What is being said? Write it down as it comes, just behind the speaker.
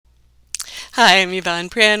Hi, I'm Yvonne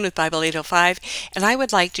Prin with Bible 805, and I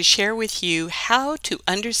would like to share with you how to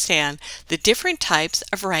understand the different types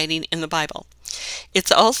of writing in the Bible.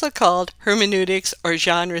 It's also called hermeneutics or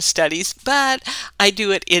genre studies, but I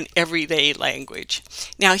do it in everyday language.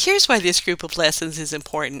 Now, here's why this group of lessons is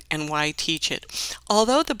important and why I teach it.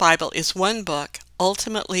 Although the Bible is one book,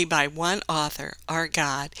 ultimately by one author, our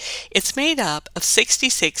God, it's made up of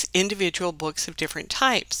 66 individual books of different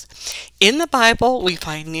types. In the Bible, we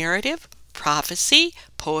find narrative, prophecy,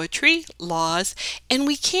 poetry, laws, and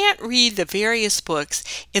we can't read the various books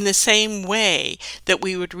in the same way that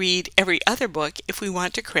we would read every other book if we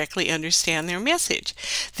want to correctly understand their message.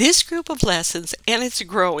 This group of lessons, and it's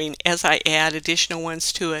growing as I add additional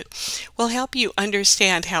ones to it, will help you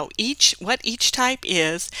understand what each type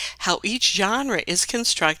is, how each genre is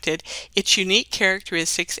constructed, its unique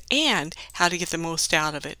characteristics, and how to get the most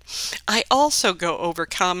out of it. I also go over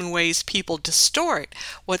common ways people distort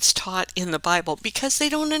what's taught in the Bible because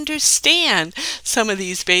they don't understand some of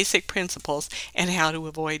these basic principles and how to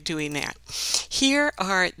avoid doing that. Here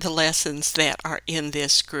are the lessons that are in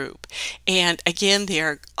this group. And again,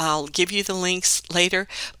 I'll give you the links later,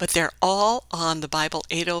 but they're all on the Bible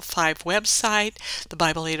 805 website, the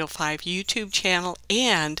Bible 805 YouTube channel,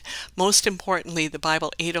 and most importantly, the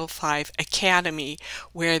Bible 805 Academy,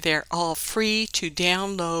 where they're all free to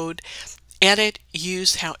download, edit,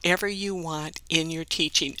 use however you want in your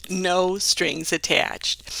teaching. No strings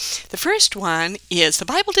attached. The first one is, the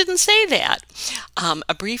Bible didn't say that.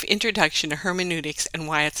 A brief introduction to hermeneutics and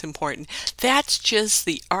why it's important. That's just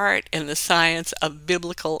the art and the science of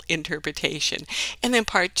biblical interpretation. And then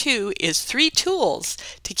part 2 is 3 tools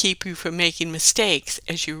to keep you from making mistakes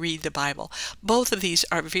as you read the Bible. Both of these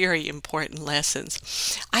are very important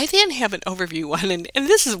lessons. I then have an overview one, and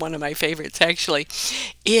this is one of my favorites actually.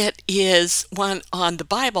 It is one on the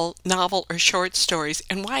Bible, novel or short stories,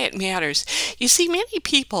 and why it matters. You see, many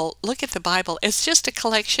people look at the Bible as just a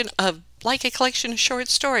collection of short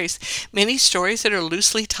stories. Many stories that are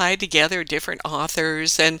loosely tied together, different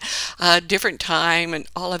authors and different time and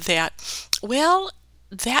all of that. Well,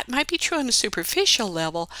 that might be true on a superficial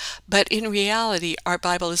level, but in reality, our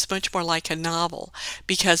Bible is much more like a novel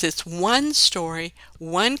because it's one story,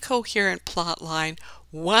 one coherent plot line,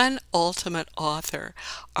 one ultimate author,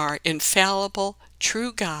 our infallible,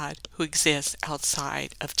 true God who exists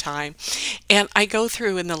outside of time. And I go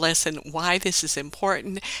through in the lesson why this is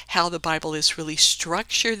important, how the Bible is really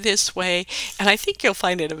structured this way, and I think you'll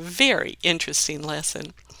find it a very interesting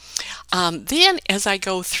lesson. Then as I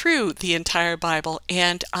go through the entire Bible,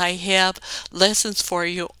 and I have lessons for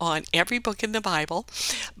you on every book in the Bible,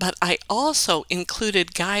 but I also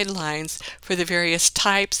included guidelines for the various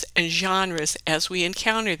types and genres as we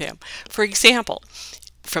encounter them. For example,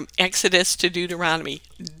 from Exodus to Deuteronomy,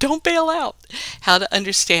 don't bail out. How to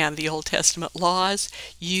understand the Old Testament laws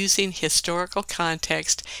using historical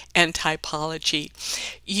context and typology.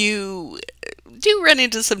 You do run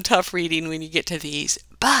into some tough reading when you get to these,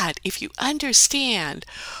 but if you understand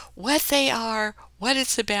what they are, what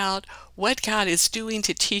it's about, what God is doing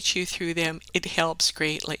to teach you through them, it helps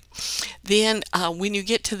greatly. Then when you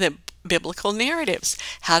get to the biblical narratives,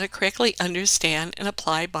 how to correctly understand and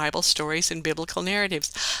apply Bible stories and biblical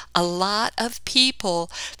narratives. A lot of people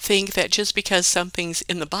think that just because something's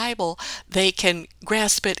in the Bible, they can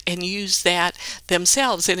grasp it and use that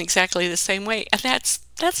themselves in exactly the same way. And that's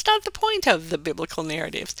not the point of the biblical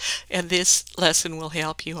narratives. And this lesson will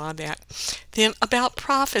help you on that. Then about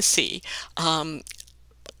prophecy.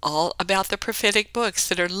 All about the prophetic books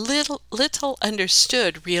that are little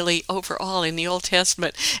understood really overall in the Old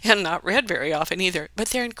Testament and not read very often either, but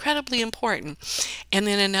they're incredibly important. And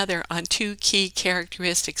then another on 2 key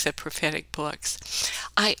characteristics of prophetic books.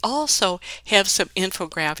 I also have some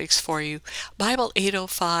infographics for you. Bible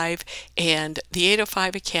 805 and the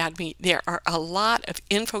 805 Academy, there are a lot of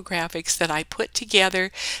infographics that I put together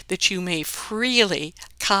that you may freely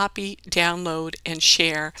copy, download, and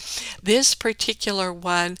share. This particular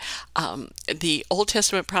one, the Old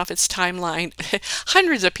Testament Prophets Timeline,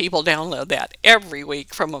 hundreds of people download that every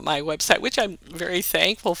week from my website, which I'm very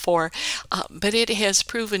thankful for, but it has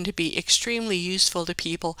proven to be extremely useful to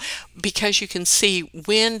people because you can see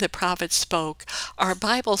when the prophets spoke. Our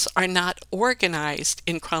Bibles are not organized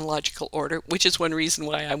in chronological order, which is one reason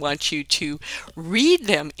why I want you to read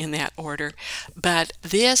them in that order, but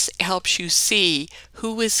this helps you see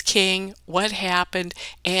who was king, what happened,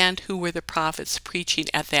 and who were the prophets preaching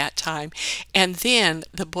at that time. And then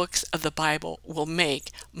the books of the Bible will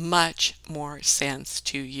make much more sense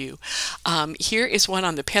to you. Here is one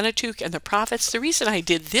on the Pentateuch and the prophets. The reason I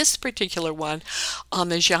did this particular one on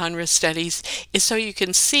the genre studies is so you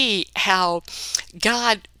can see how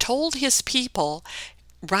God told his people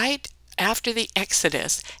right after the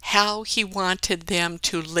Exodus how he wanted them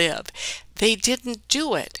to live. They didn't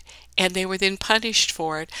do it, and they were then punished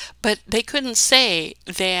for it, but they couldn't say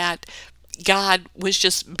that God was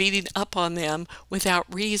just beating up on them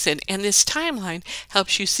without reason. And this timeline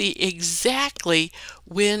helps you see exactly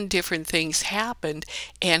when different things happened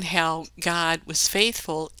and how God was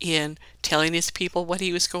faithful in telling his people what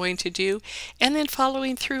he was going to do and then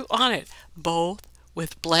following through on it, both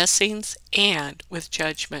with blessings and with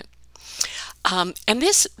judgment. And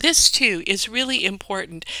this too is really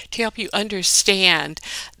important to help you understand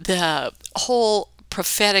the whole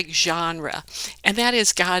prophetic genre, and that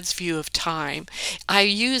is God's view of time. I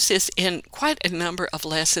use this in quite a number of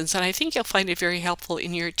lessons, and I think you'll find it very helpful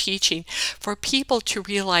in your teaching for people to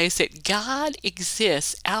realize that God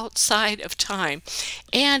exists outside of time,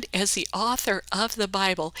 and as the author of the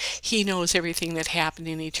Bible, he knows everything that happened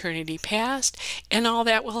in eternity past and all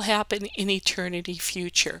that will happen in eternity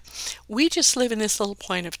future. We just live in this little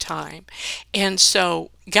point of time, and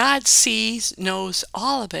so God sees, knows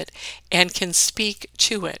all of it, and can speak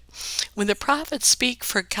to it. When the prophets speak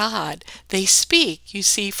for God, they speak, you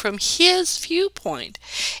see, from his viewpoint.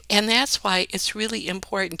 And that's why it's really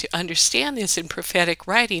important to understand this in prophetic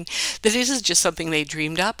writing, that it isn't just something they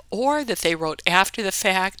dreamed up or that they wrote after the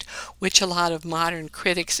fact, which a lot of modern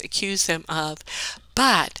critics accuse them of,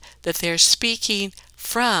 but that they're speaking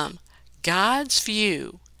from God's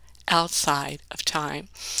view outside of time.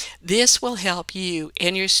 This will help you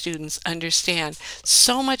and your students understand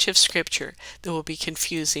so much of Scripture that will be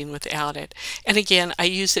confusing without it. And again, I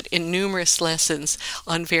use it in numerous lessons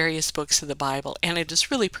on various books of the Bible, and it has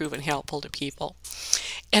really proven helpful to people.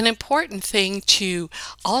 An important thing to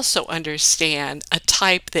also understand, a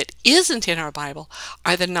type that isn't in our Bible,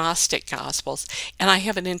 are the Gnostic Gospels, and I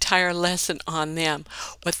have an entire lesson on them.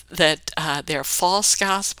 They're false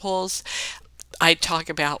Gospels. I talk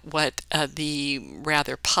about what the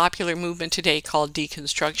rather popular movement today called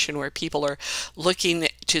deconstruction, where people are looking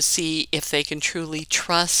to see if they can truly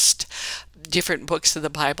trust different books of the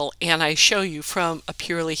Bible, and I show you from a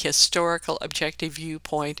purely historical, objective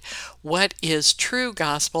viewpoint what is true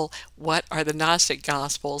gospel, what are the Gnostic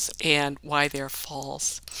Gospels, and why they're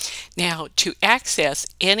false. Now, to access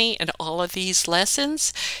any and all of these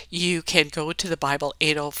lessons, you can go to the Bible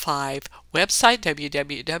 805 website,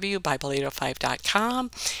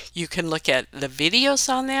 www.bible805.com. You can look at the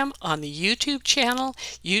videos on them on the YouTube channel,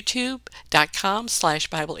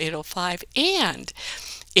 youtube.com/Bible805, and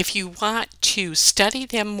if you want to study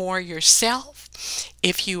them more yourself,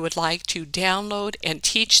 if you would like to download and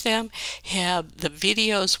teach them, have the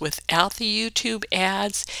videos without the YouTube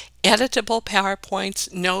ads, editable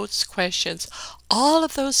PowerPoints, notes, questions, all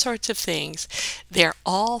of those sorts of things, they're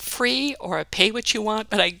all free or pay what you want,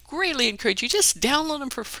 but I greatly encourage you, just download them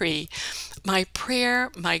for free. My prayer,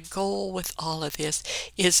 my goal with all of this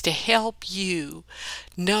is to help you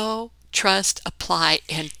know, trust, apply,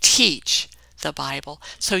 and teach the Bible.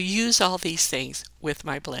 So use all these things with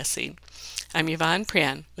my blessing. I'm Yvonne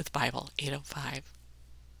Pren with Bible 805.